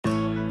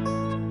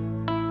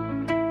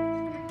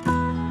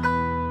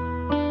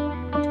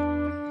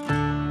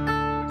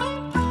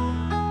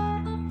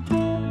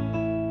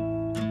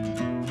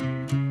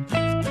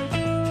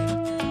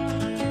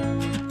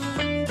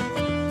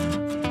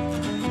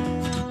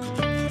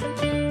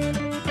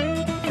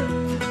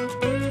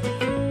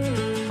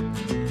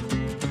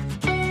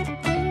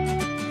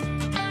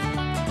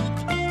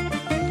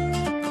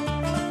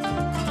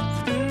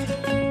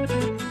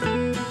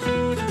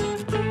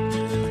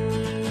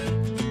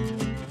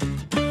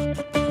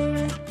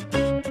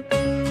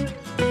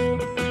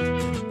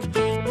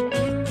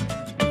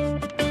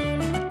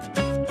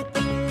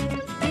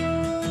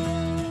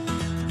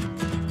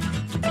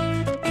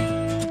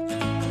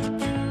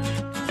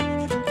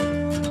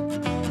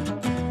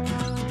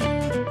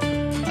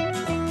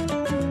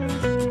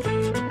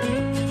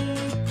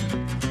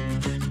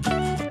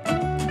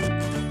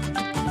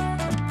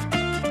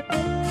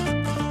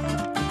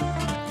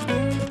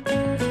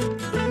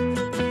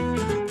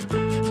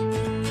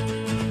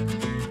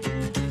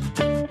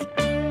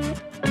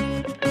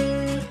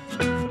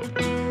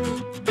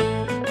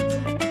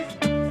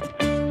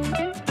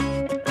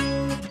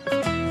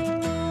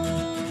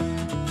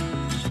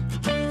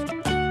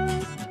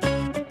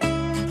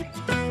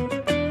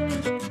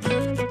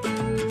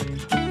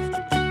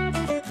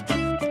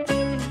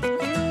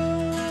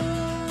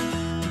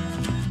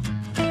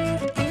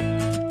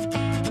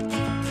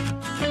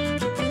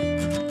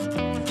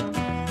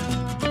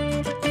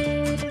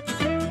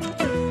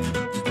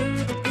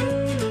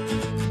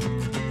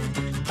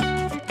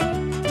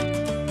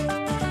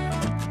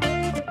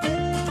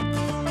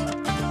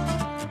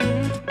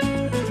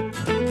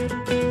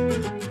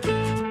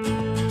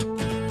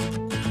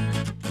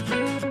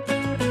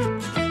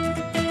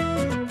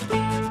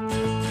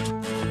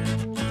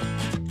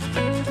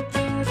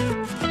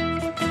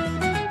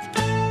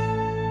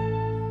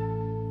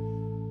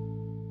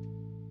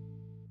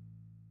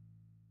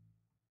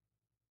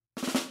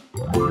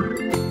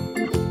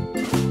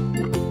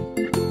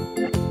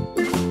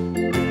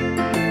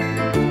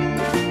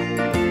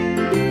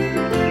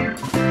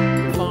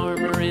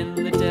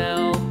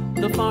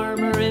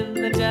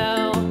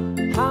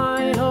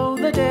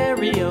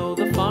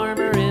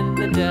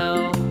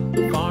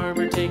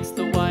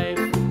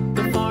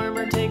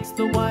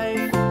the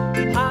wife.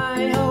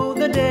 Hi-ho,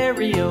 the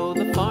dairy-o,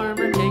 the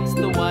farmer takes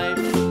the wife.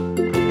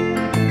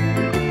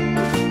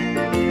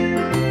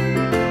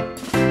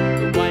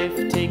 The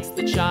wife takes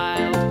the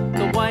child,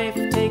 the wife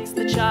takes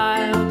the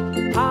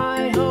child.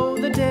 Hi-ho,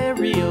 the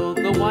dairy-o,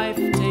 the wife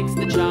takes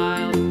the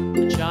child.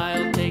 The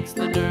child takes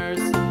the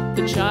nurse,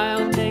 the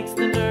child takes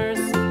the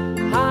nurse.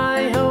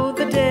 Hi-ho,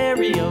 the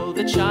dairy-o,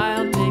 the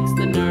child takes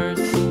the nurse.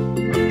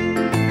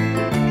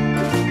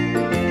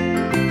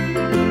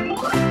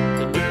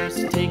 The nurse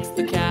takes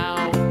the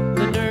cow,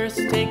 the nurse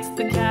takes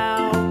the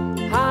cow.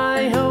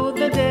 Hi-ho,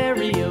 the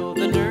dairy-o,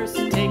 the nurse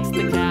takes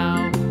the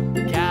cow.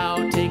 The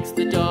cow takes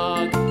the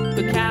dog,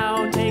 the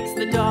cow takes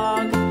the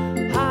dog.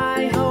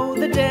 Hi-ho,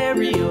 the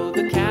dairy-o,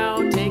 the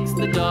cow takes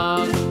the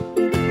dog.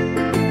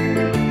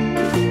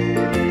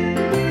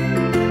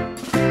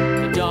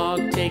 The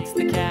dog takes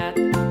the cat,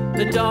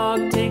 the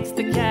dog takes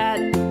the cat.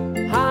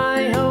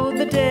 Hi-ho,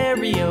 the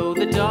dairy-o,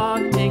 the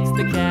dog takes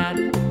the cat.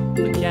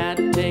 The cat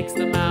takes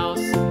the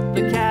mouse,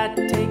 the cat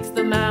takes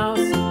the mouse.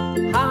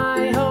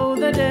 Hi-ho,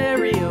 the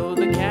dairy-o,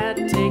 the cat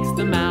takes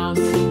the mouse.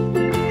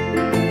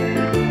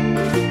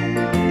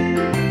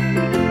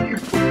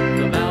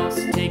 The mouse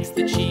takes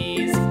the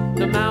cheese,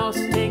 the mouse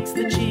takes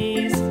the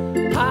cheese.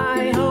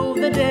 Hi-ho,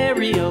 the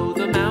dairy-o,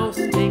 the mouse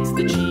takes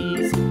the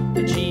cheese.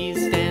 The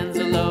cheese stands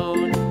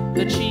alone,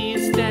 the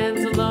cheese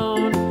stands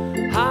alone.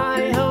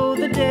 Hi-ho,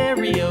 the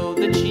dairy-o,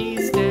 the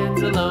cheese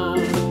stands alone.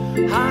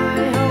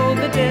 Hi-ho,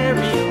 the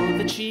dairy-o,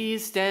 the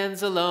cheese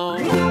stands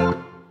alone.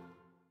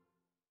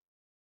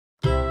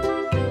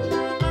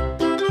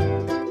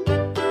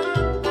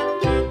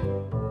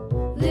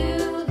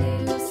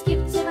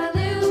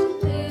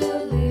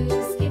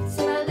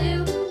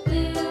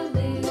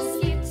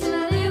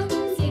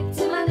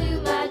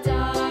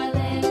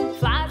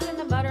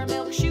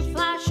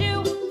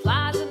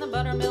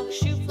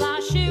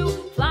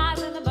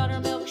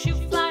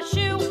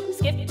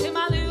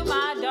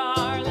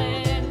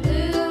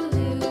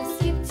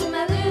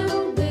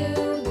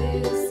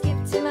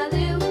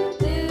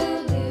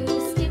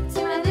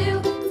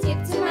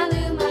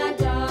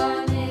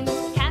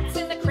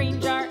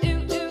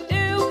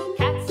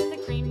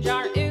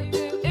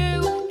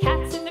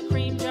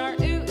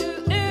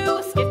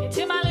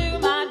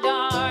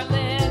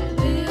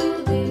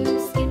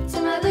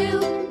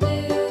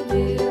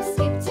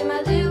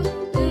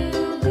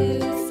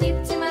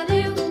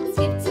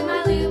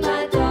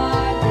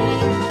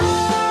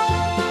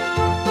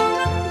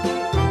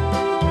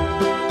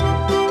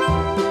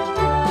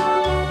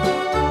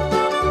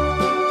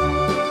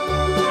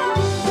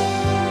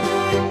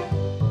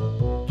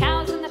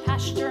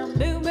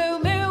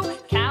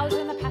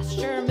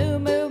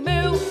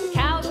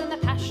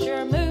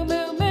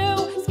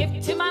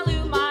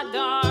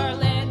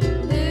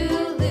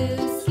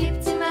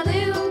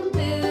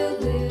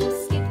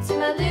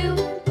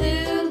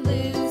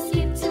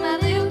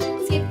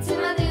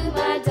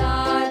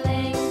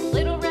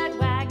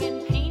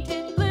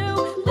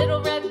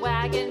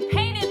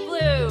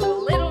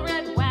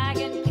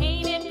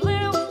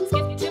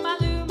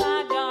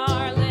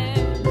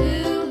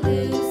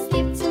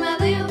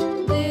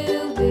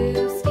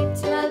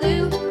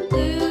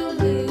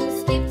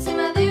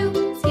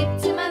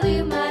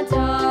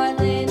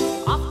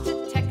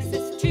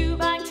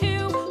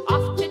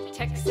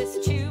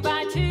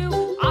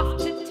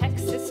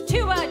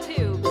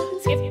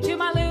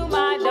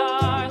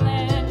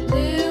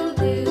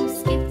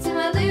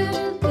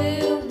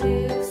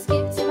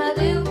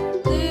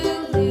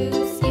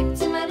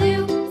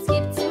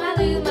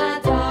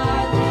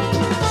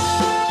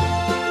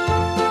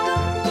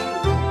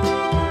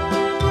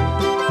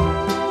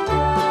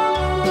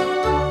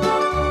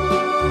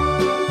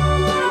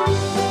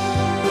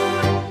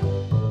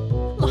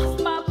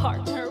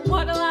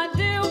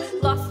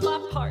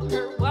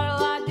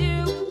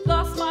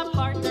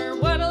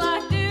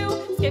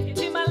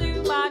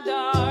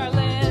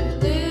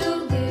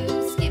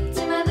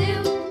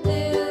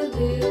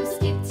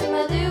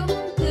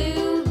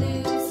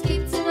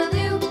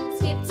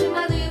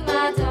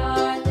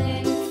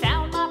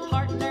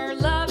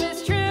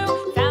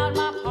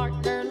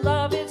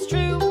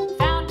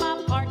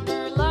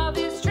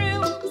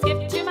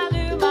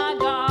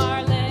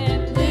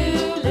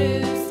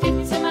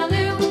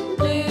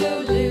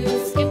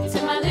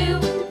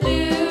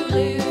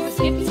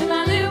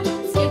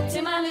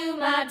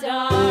 My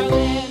dog.